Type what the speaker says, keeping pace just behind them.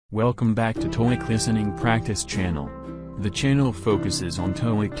Welcome back to TOEIC Listening Practice channel. The channel focuses on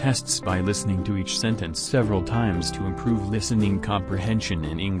TOEIC tests by listening to each sentence several times to improve listening comprehension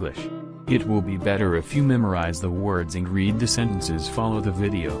in English. It will be better if you memorize the words and read the sentences. Follow the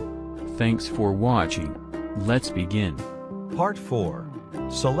video. Thanks for watching. Let's begin. Part 4.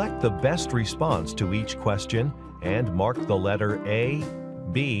 Select the best response to each question and mark the letter A,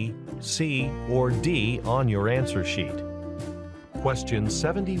 B, C, or D on your answer sheet. Questions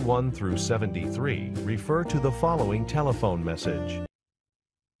 71 through 73 refer to the following telephone message.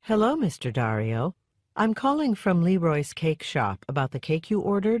 Hello, Mr. Dario. I'm calling from Leroy's Cake Shop about the cake you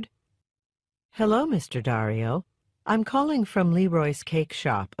ordered. Hello, Mr. Dario. I'm calling from Leroy's Cake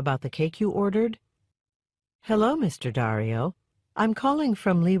Shop about the cake you ordered. Hello, Mr. Dario. I'm calling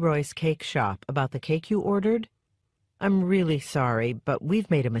from Leroy's Cake Shop about the cake you ordered. I'm really sorry, but we've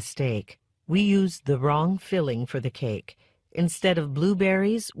made a mistake. We used the wrong filling for the cake. Instead of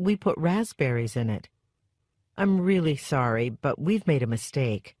blueberries, we put raspberries in it. I'm really sorry, but we've made a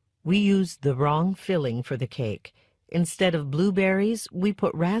mistake. We used the wrong filling for the cake. Instead of blueberries, we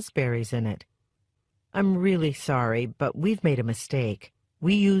put raspberries in it. I'm really sorry, but we've made a mistake.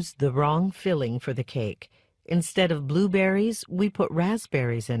 We used the wrong filling for the cake. Instead of blueberries, we put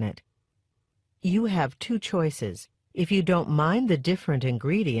raspberries in it. You have two choices. If you don't mind the different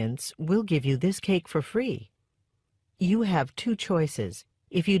ingredients, we'll give you this cake for free. You have two choices.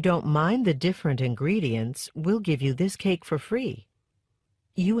 If you don't mind the different ingredients, we'll give you this cake for free.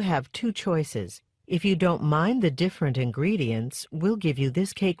 You have two choices. If you don't mind the different ingredients, we'll give you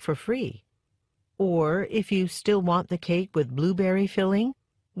this cake for free. Or, if you still want the cake with blueberry filling,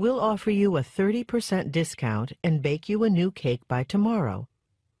 we'll offer you a 30% discount and bake you a new cake by tomorrow.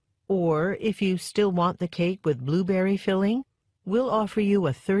 Or, if you still want the cake with blueberry filling, we'll offer you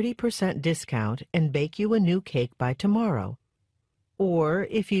a 30% discount and bake you a new cake by tomorrow. Or,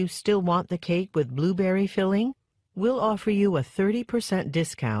 if you still want the cake with blueberry filling, we'll offer you a 30%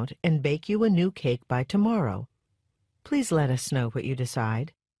 discount and bake you a new cake by tomorrow. Please let us know what you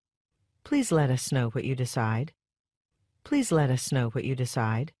decide. Please let us know what you decide. Please let us know what you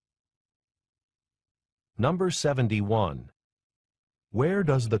decide. Number 71. Where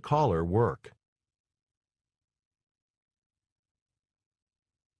does the caller work?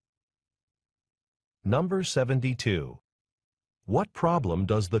 Number 72. What problem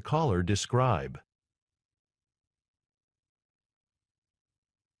does the caller describe?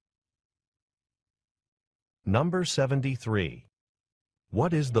 Number 73.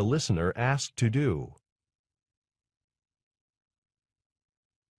 What is the listener asked to do?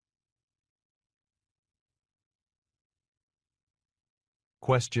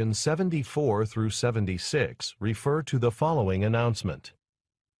 Questions 74 through 76 refer to the following announcement.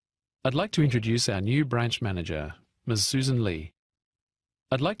 I'd like to introduce our new branch manager, Ms. Susan Lee.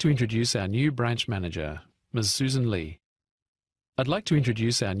 I'd like to introduce our new branch manager, Ms. Susan Lee. I'd like to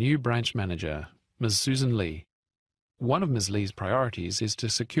introduce our new branch manager, Ms. Susan Lee. One of Ms. Lee's priorities is to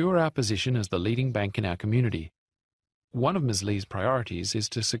secure our position as the leading bank in our community. One of Ms. Lee's priorities is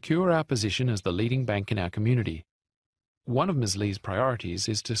to secure our position as the leading bank in our community. One of Ms. Lee's priorities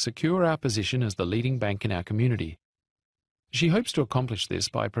is to secure our position as the leading bank in our community. She hopes to accomplish this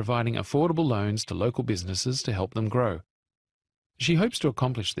by providing affordable loans to local businesses to help them grow. She hopes to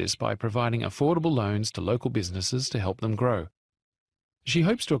accomplish this by providing affordable loans to local businesses to help them grow. She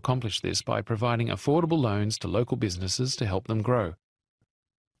hopes to accomplish this by providing affordable loans to local businesses to help them grow.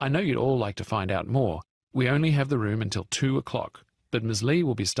 I know you'd all like to find out more. We only have the room until 2 o'clock, but Ms. Lee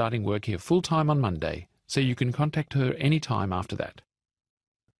will be starting work here full-time on Monday, so you can contact her any time after that.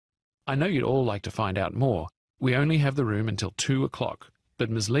 I know you'd all like to find out more. We only have the room until 2 o'clock,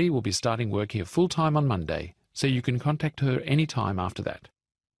 but Ms. Lee will be starting work here full-time on Monday, so you can contact her any time after that.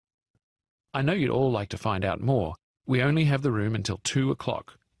 I know you'd all like to find out more. We only have the room until 2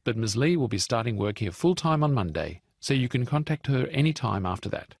 o'clock, but Ms. Lee will be starting work here full-time on Monday, so you can contact her any time after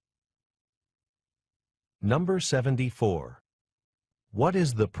that. Number 74. What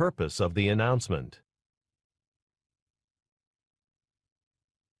is the purpose of the announcement?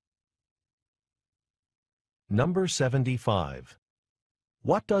 Number 75.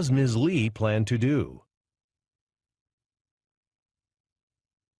 What does Ms. Lee plan to do?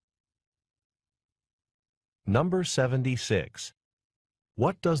 Number 76.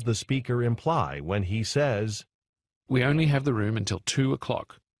 What does the speaker imply when he says, We only have the room until 2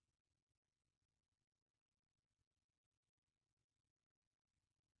 o'clock?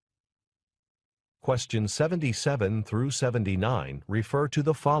 Questions 77 through 79 refer to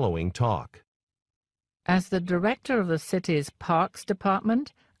the following talk. As the director of the city's Parks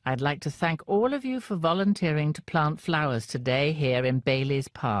Department, I'd like to thank all of you for volunteering to plant flowers today here in Bailey's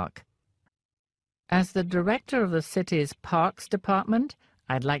Park. As the director of the city's Parks Department,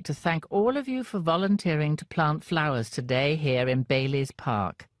 I'd like to thank all of you for volunteering to plant flowers today here in Bailey's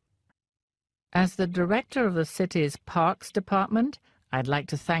Park. As the director of the city's Parks Department, I'd like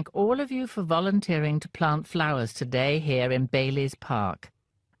to thank all of you for volunteering to plant flowers today here in Bailey's Park.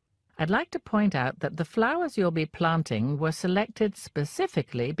 I'd like to point out that the flowers you'll be planting were selected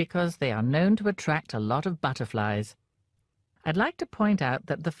specifically because they are known to attract a lot of butterflies. I'd like to point out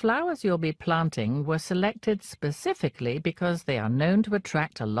that the flowers you'll be planting were selected specifically because they are known to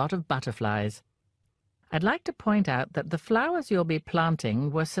attract a lot of butterflies. I'd like to point out that the flowers you'll be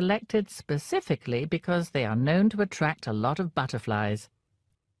planting were selected specifically because they are known to attract a lot of butterflies.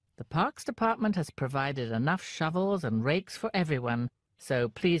 The Parks Department has provided enough shovels and rakes for everyone, so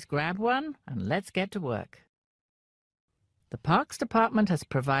please grab one and let's get to work. The Parks Department has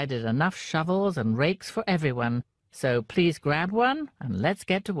provided enough shovels and rakes for everyone, so please grab one and let's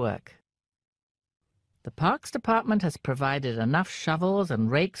get to work. The Parks Department has provided enough shovels and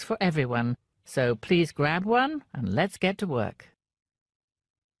rakes for everyone, so please grab one and let's get to work.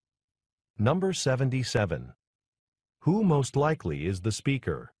 Number 77. Who most likely is the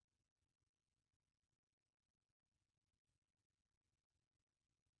speaker?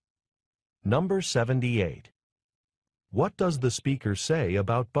 Number 78. What does the speaker say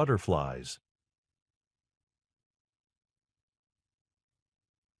about butterflies?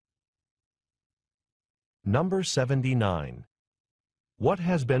 Number 79. What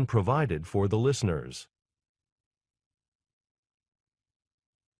has been provided for the listeners?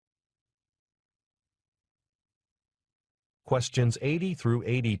 Questions 80 through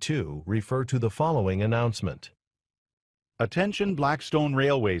 82 refer to the following announcement. Attention Blackstone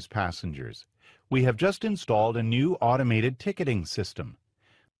Railways passengers. We have just installed a new automated ticketing system.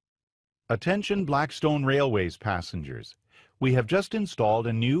 Attention Blackstone Railways passengers. We have just installed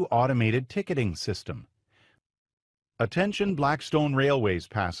a new automated ticketing system. Attention Blackstone Railways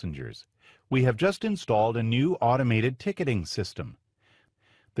passengers. We have just installed a new automated ticketing system.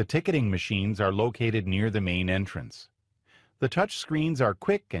 The ticketing machines are located near the main entrance. The touch screens are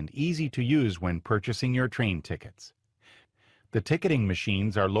quick and easy to use when purchasing your train tickets. The ticketing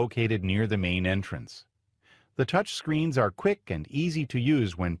machines are located near the main entrance. The touch screens are quick and easy to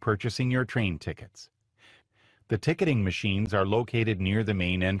use when purchasing your train tickets. The ticketing machines are located near the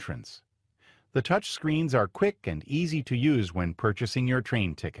main entrance. The touch screens are quick and easy to use when purchasing your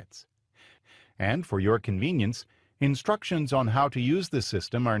train tickets. And for your convenience, instructions on how to use the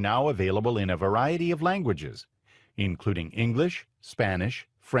system are now available in a variety of languages, including English, Spanish,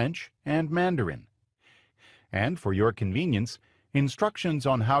 French, and Mandarin. And for your convenience, instructions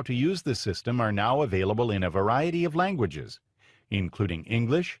on how to use the system are now available in a variety of languages, including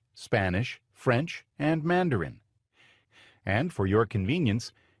English, Spanish, French, and Mandarin. And for your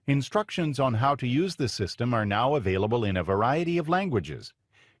convenience, instructions on how to use the system are now available in a variety of languages,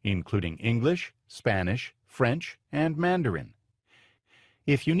 including English, Spanish, French, and Mandarin.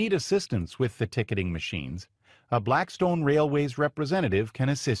 If you need assistance with the ticketing machines, a Blackstone Railways representative can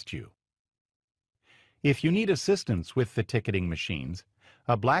assist you. If you need assistance with the ticketing machines,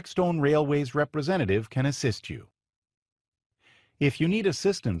 a Blackstone Railways representative can assist you. If you need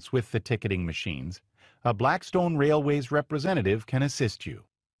assistance with the ticketing machines, a Blackstone Railways representative can assist you.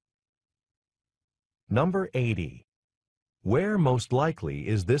 Number 80. Where most likely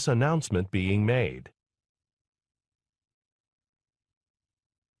is this announcement being made?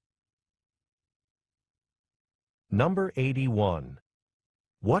 Number 81.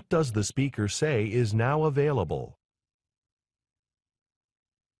 What does the speaker say is now available?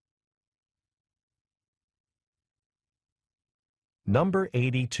 Number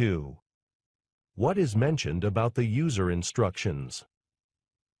 82. What is mentioned about the user instructions?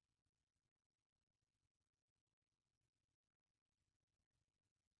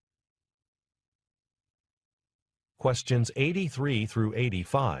 Questions 83 through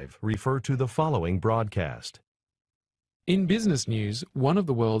 85 refer to the following broadcast. In business news, one of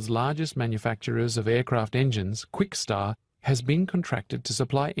the world's largest manufacturers of aircraft engines, Quickstar, has been contracted to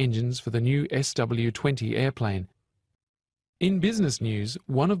supply engines for the new SW-20 airplane. In business news,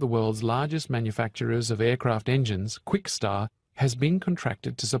 one of the world's largest manufacturers of aircraft engines, Quickstar, has been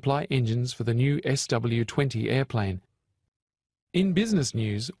contracted to supply engines for the new SW-20 airplane. In business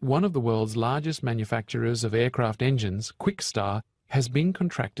news, one of the world's largest manufacturers of aircraft engines, Quickstar, has been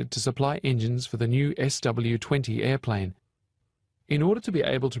contracted to supply engines for the new SW-20 airplane. In order to be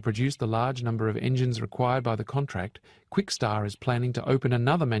able to produce the large number of engines required by the contract, Quickstar is planning to open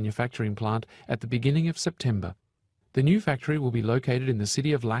another manufacturing plant at the beginning of September. The new factory will be located in the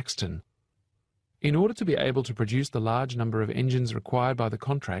city of Laxton. In order to be able to produce the large number of engines required by the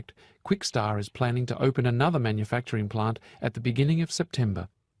contract, Quickstar is planning to open another manufacturing plant at the beginning of September.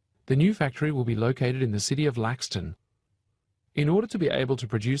 The new factory will be located in the city of Laxton. In order to be able to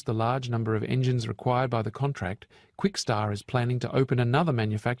produce the large number of engines required by the contract, Quickstar is planning to open another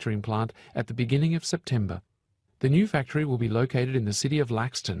manufacturing plant at the beginning of September. The new factory will be located in the city of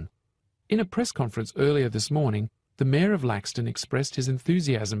Laxton. In a press conference earlier this morning, the Mayor of Laxton expressed his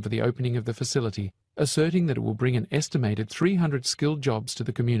enthusiasm for the opening of the facility, asserting that it will bring an estimated 300 skilled jobs to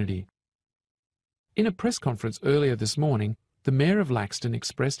the community. In a press conference earlier this morning, the Mayor of Laxton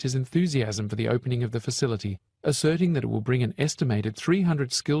expressed his enthusiasm for the opening of the facility, asserting that it will bring an estimated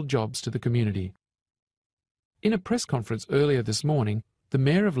 300 skilled jobs to the community. In a press conference earlier this morning, the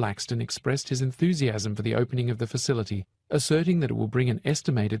Mayor of Laxton expressed his enthusiasm for the opening of the facility, asserting that it will bring an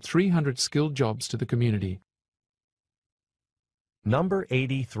estimated 300 skilled jobs to the community. Number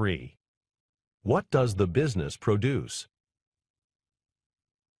 83. What does the business produce?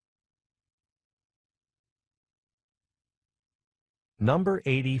 Number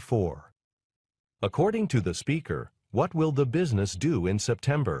 84. According to the speaker, what will the business do in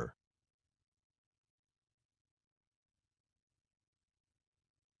September?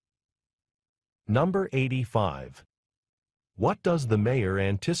 Number 85. What does the mayor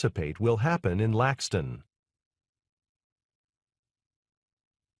anticipate will happen in Laxton?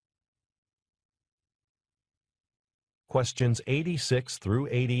 Questions 86 through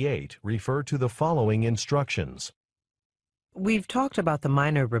 88 refer to the following instructions. We've talked about the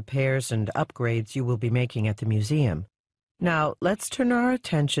minor repairs and upgrades you will be making at the museum. Now, let's turn our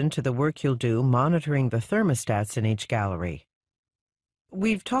attention to the work you'll do monitoring the thermostats in each gallery.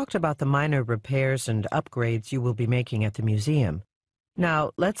 We've talked about the minor repairs and upgrades you will be making at the museum.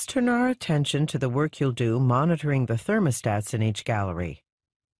 Now, let's turn our attention to the work you'll do monitoring the thermostats in each gallery.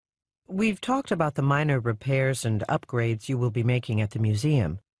 We've talked about the minor repairs and upgrades you will be making at the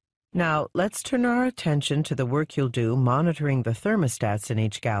museum. Now, let's turn our attention to the work you'll do monitoring the thermostats in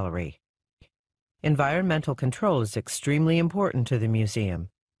each gallery. Environmental control is extremely important to the museum.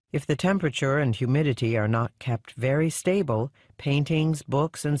 If the temperature and humidity are not kept very stable, paintings,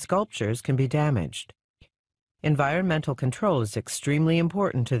 books, and sculptures can be damaged. Environmental control is extremely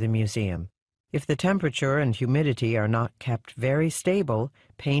important to the museum. If the temperature and humidity are not kept very stable,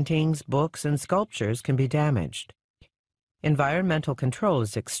 paintings, books, and sculptures can be damaged. Environmental control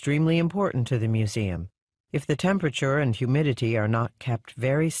is extremely important to the museum. If the temperature and humidity are not kept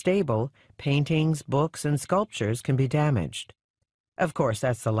very stable, paintings, books, and sculptures can be damaged. Of course,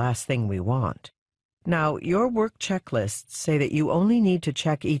 that's the last thing we want. Now, your work checklists say that you only need to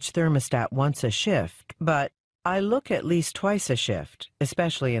check each thermostat once a shift, but I look at least twice a shift,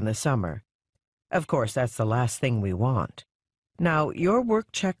 especially in the summer. Of course, that's the last thing we want. Now, your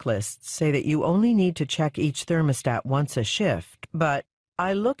work checklists say that you only need to check each thermostat once a shift, but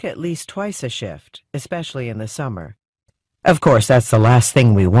I look at least twice a shift, especially in the summer. Of course, that's the last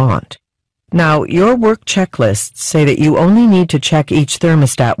thing we want. Now, your work checklists say that you only need to check each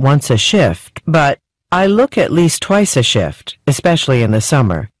thermostat once a shift, but I look at least twice a shift, especially in the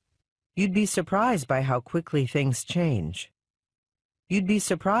summer. You'd be surprised by how quickly things change. You'd be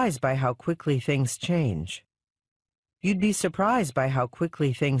surprised by how quickly things change. You'd be surprised by how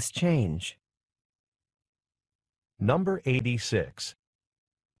quickly things change. Number 86.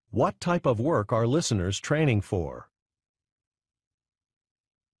 What type of work are listeners training for?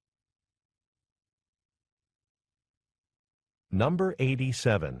 Number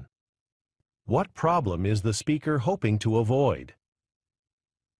 87. What problem is the speaker hoping to avoid?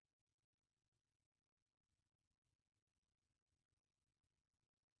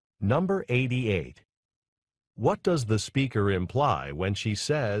 Number 88. What does the speaker imply when she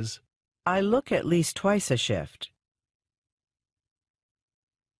says, I look at least twice a shift?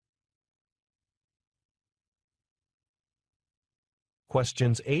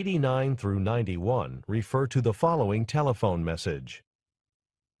 Questions 89 through 91 refer to the following telephone message.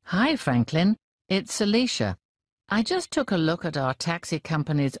 Hi, Franklin. It's Alicia. I just took a look at our taxi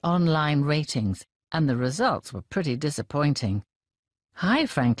company's online ratings, and the results were pretty disappointing. Hi,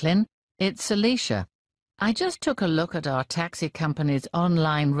 Franklin. It's Alicia. I just took a look at our taxi company's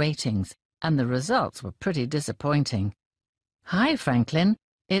online ratings, and the results were pretty disappointing. Hi, Franklin.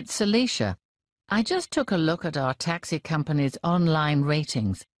 It's Alicia. I just took a look at our taxi company's online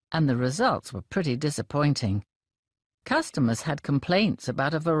ratings, and the results were pretty disappointing. Customers had complaints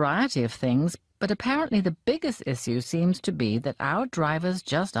about a variety of things, but apparently the biggest issue seems to be that our drivers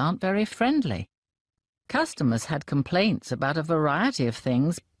just aren't very friendly. Customers had complaints about a variety of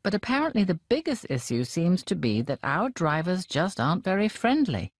things, but apparently the biggest issue seems to be that our drivers just aren't very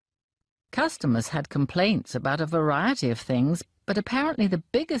friendly. Customers had complaints about a variety of things, but apparently the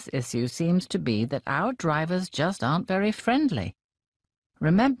biggest issue seems to be that our drivers just aren't very friendly.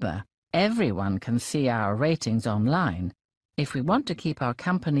 Remember, everyone can see our ratings online. If we want to keep our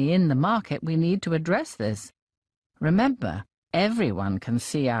company in the market, we need to address this. Remember, everyone can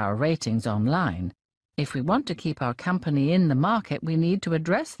see our ratings online. If we want to keep our company in the market, we need to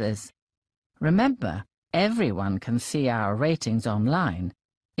address this. Remember, everyone can see our ratings online.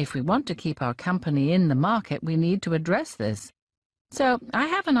 If we want to keep our company in the market, we need to address this. So, I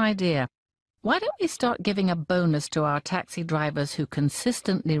have an idea. Why don't we start giving a bonus to our taxi drivers who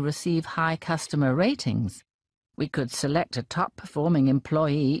consistently receive high customer ratings? We could select a top-performing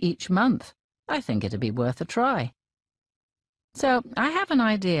employee each month. I think it'd be worth a try. So, I have an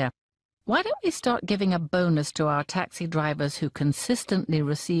idea. Why don't we start giving a bonus to our taxi drivers who consistently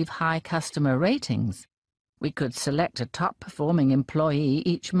receive high customer ratings? We could select a top-performing employee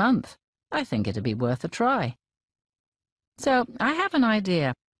each month. I think it'd be worth a try. So, I have an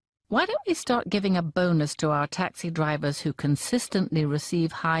idea. Why don't we start giving a bonus to our taxi drivers who consistently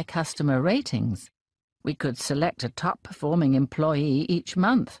receive high customer ratings? We could select a top-performing employee each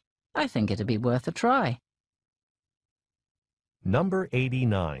month. I think it'd be worth a try. Number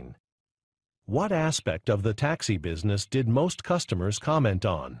 89. What aspect of the taxi business did most customers comment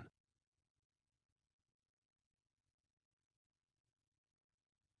on?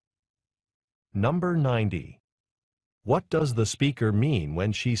 Number 90. What does the speaker mean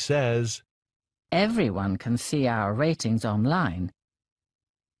when she says, Everyone can see our ratings online.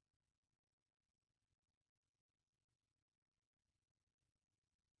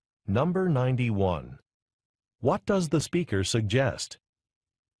 Number 91. What does the speaker suggest?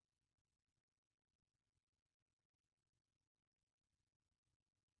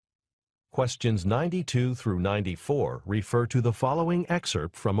 Questions 92 through 94 refer to the following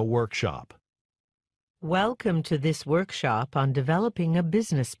excerpt from a workshop. Welcome to this workshop on developing a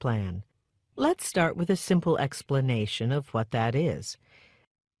business plan. Let's start with a simple explanation of what that is.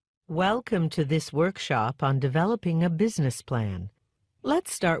 Welcome to this workshop on developing a business plan.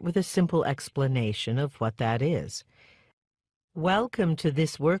 Let's start with a simple explanation of what that is. Welcome to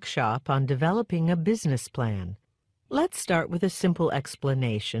this workshop on developing a business plan. Let's start with a simple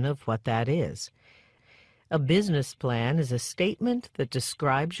explanation of what that is. A business plan is a statement that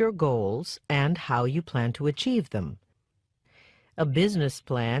describes your goals and how you plan to achieve them. A business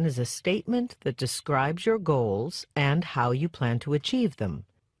plan is a statement that describes your goals and how you plan to achieve them.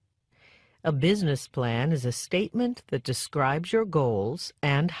 A business plan is a statement that describes your goals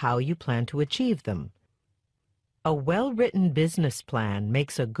and how you plan to achieve them. A well-written business plan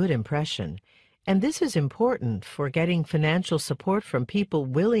makes a good impression, and this is important for getting financial support from people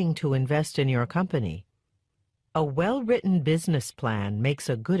willing to invest in your company. A well-written business plan makes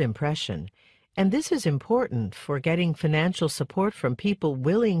a good impression, and this is important for getting financial support from people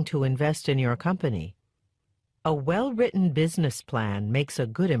willing to invest in your company. A well-written business plan makes a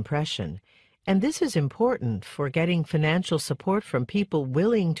good impression, and this is important for getting financial support from people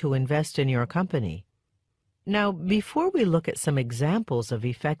willing to invest in your company. Now, before we look at some examples of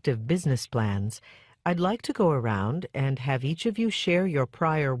effective business plans, I'd like to go around and have each of you share your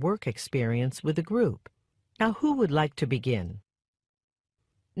prior work experience with the group. Now, who would like to begin?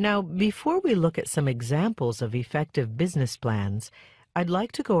 Now, before we look at some examples of effective business plans, I'd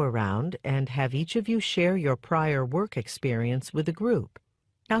like to go around and have each of you share your prior work experience with the group.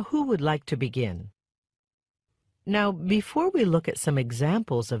 Now, who would like to begin? Now, before we look at some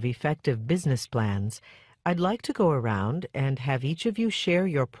examples of effective business plans, I'd like to go around and have each of you share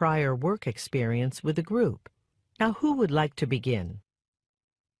your prior work experience with the group. Now, who would like to begin?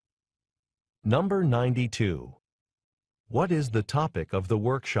 Number 92. What is the topic of the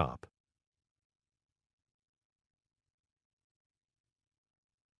workshop?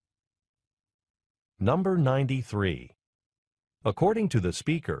 Number 93. According to the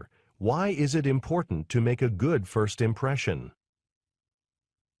speaker, why is it important to make a good first impression?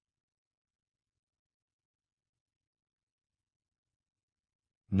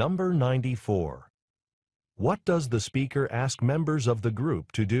 Number 94. What does the speaker ask members of the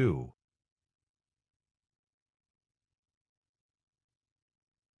group to do?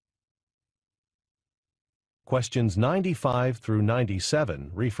 Questions 95 through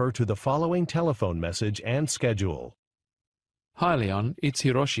 97 refer to the following telephone message and schedule. Hi Leon, it's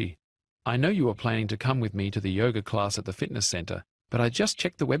Hiroshi. I know you were planning to come with me to the yoga class at the fitness center, but I just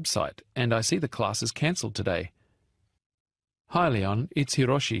checked the website and I see the class is cancelled today. Hi Leon, it's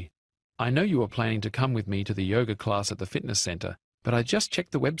Hiroshi. I know you were planning to come with me to the yoga class at the fitness center, but I just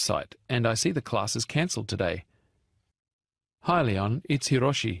checked the website and I see the class is cancelled today. Hi Leon, it's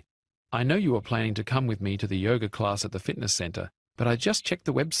Hiroshi. I know you were planning to come with me to the yoga class at the fitness center, but I just checked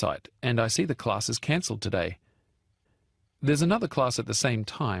the website and I see the class is cancelled today. There's another class at the same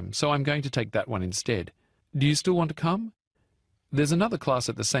time, so I'm going to take that one instead. Do you still want to come? There's another class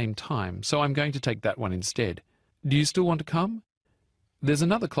at the same time, so I'm going to take that one instead. Do you still want to come? There's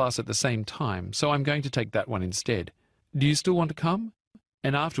another class at the same time, so I'm going to take that one instead. Do you still want to come?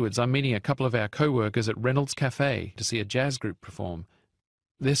 And afterwards I'm meeting a couple of our co-workers at Reynolds Cafe to see a jazz group perform.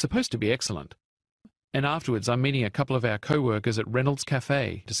 They're supposed to be excellent. And afterwards I'm meeting a couple of our co-workers at Reynolds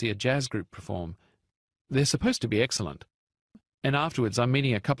Cafe to see a jazz group perform. They're supposed to be excellent. And afterwards I'm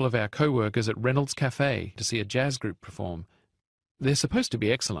meeting a couple of our co-workers at Reynolds Cafe to see a jazz group perform. They're supposed to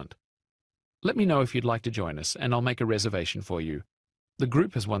be excellent. Let me know if you'd like to join us and I'll make a reservation for you. The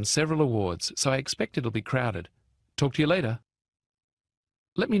group has won several awards, so I expect it'll be crowded. Talk to you later.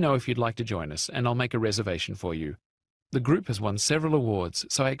 Let me know if you'd like to join us and I'll make a reservation for you. The group has won several awards,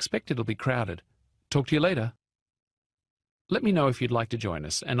 so I expect it'll be crowded. Talk to you later. Let me know if you'd like to join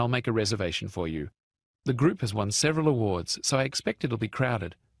us and I'll make a reservation for you. The group has won several awards, so I expect it'll be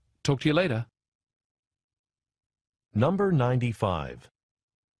crowded. Talk to you later. Number 95.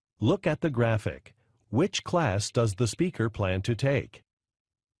 Look at the graphic. Which class does the speaker plan to take?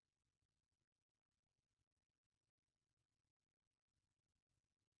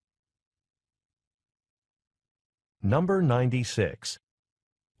 Number 96.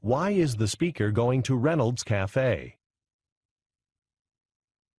 Why is the speaker going to Reynolds Cafe?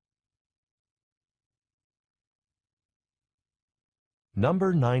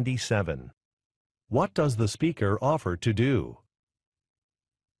 Number 97. What does the speaker offer to do?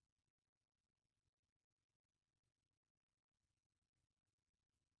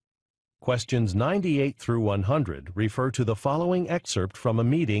 Questions 98 through 100 refer to the following excerpt from a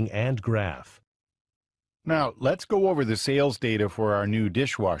meeting and graph. Now, let's go over the sales data for our new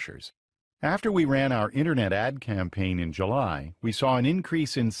dishwashers. After we ran our internet ad campaign in July, we saw an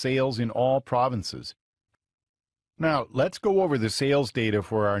increase in sales in all provinces. Now, let's go over the sales data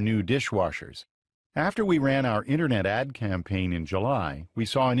for our new dishwashers. After we ran our internet ad campaign in July, we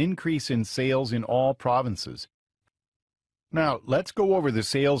saw an increase in sales in all provinces. Now, let's go over the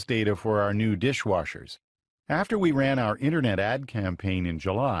sales data for our new dishwashers. After we ran our internet ad campaign in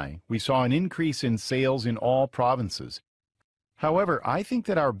July, we saw an increase in sales in all provinces. However, I think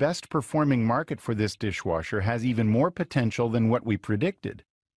that our best performing market for this dishwasher has even more potential than what we predicted.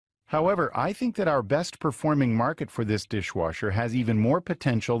 However, I think that our best performing market for this dishwasher has even more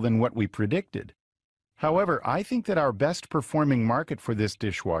potential than what we predicted. However, I think that our best performing market for this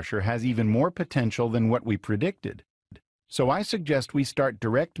dishwasher has even more potential than what we predicted. So I suggest we start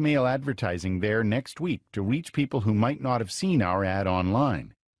direct mail advertising there next week to reach people who might not have seen our ad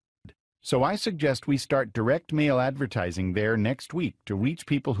online. So I suggest we start direct mail advertising there next week to reach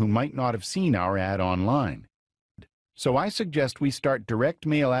people who might not have seen our ad online. So I suggest we start direct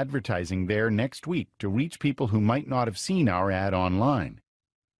mail advertising there next week to reach people who might not have seen our ad online.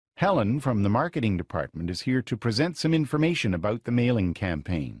 Helen from the marketing department is here to present some information about the mailing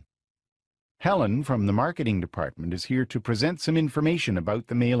campaign. Helen from the marketing department is here to present some information about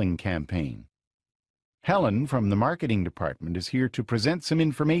the mailing campaign. Helen from the marketing department is here to present some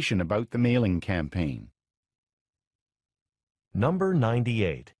information about the mailing campaign. Number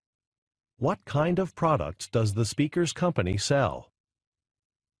 98. What kind of products does the speaker's company sell?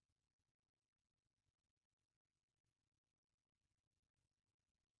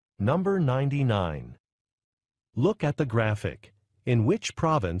 Number 99. Look at the graphic. In which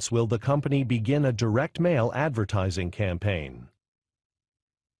province will the company begin a direct mail advertising campaign?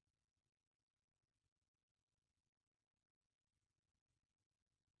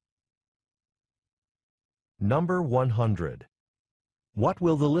 Number 100. What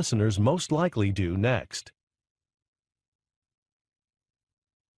will the listeners most likely do next?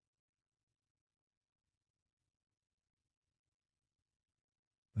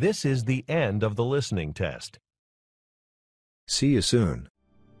 This is the end of the listening test. See you soon.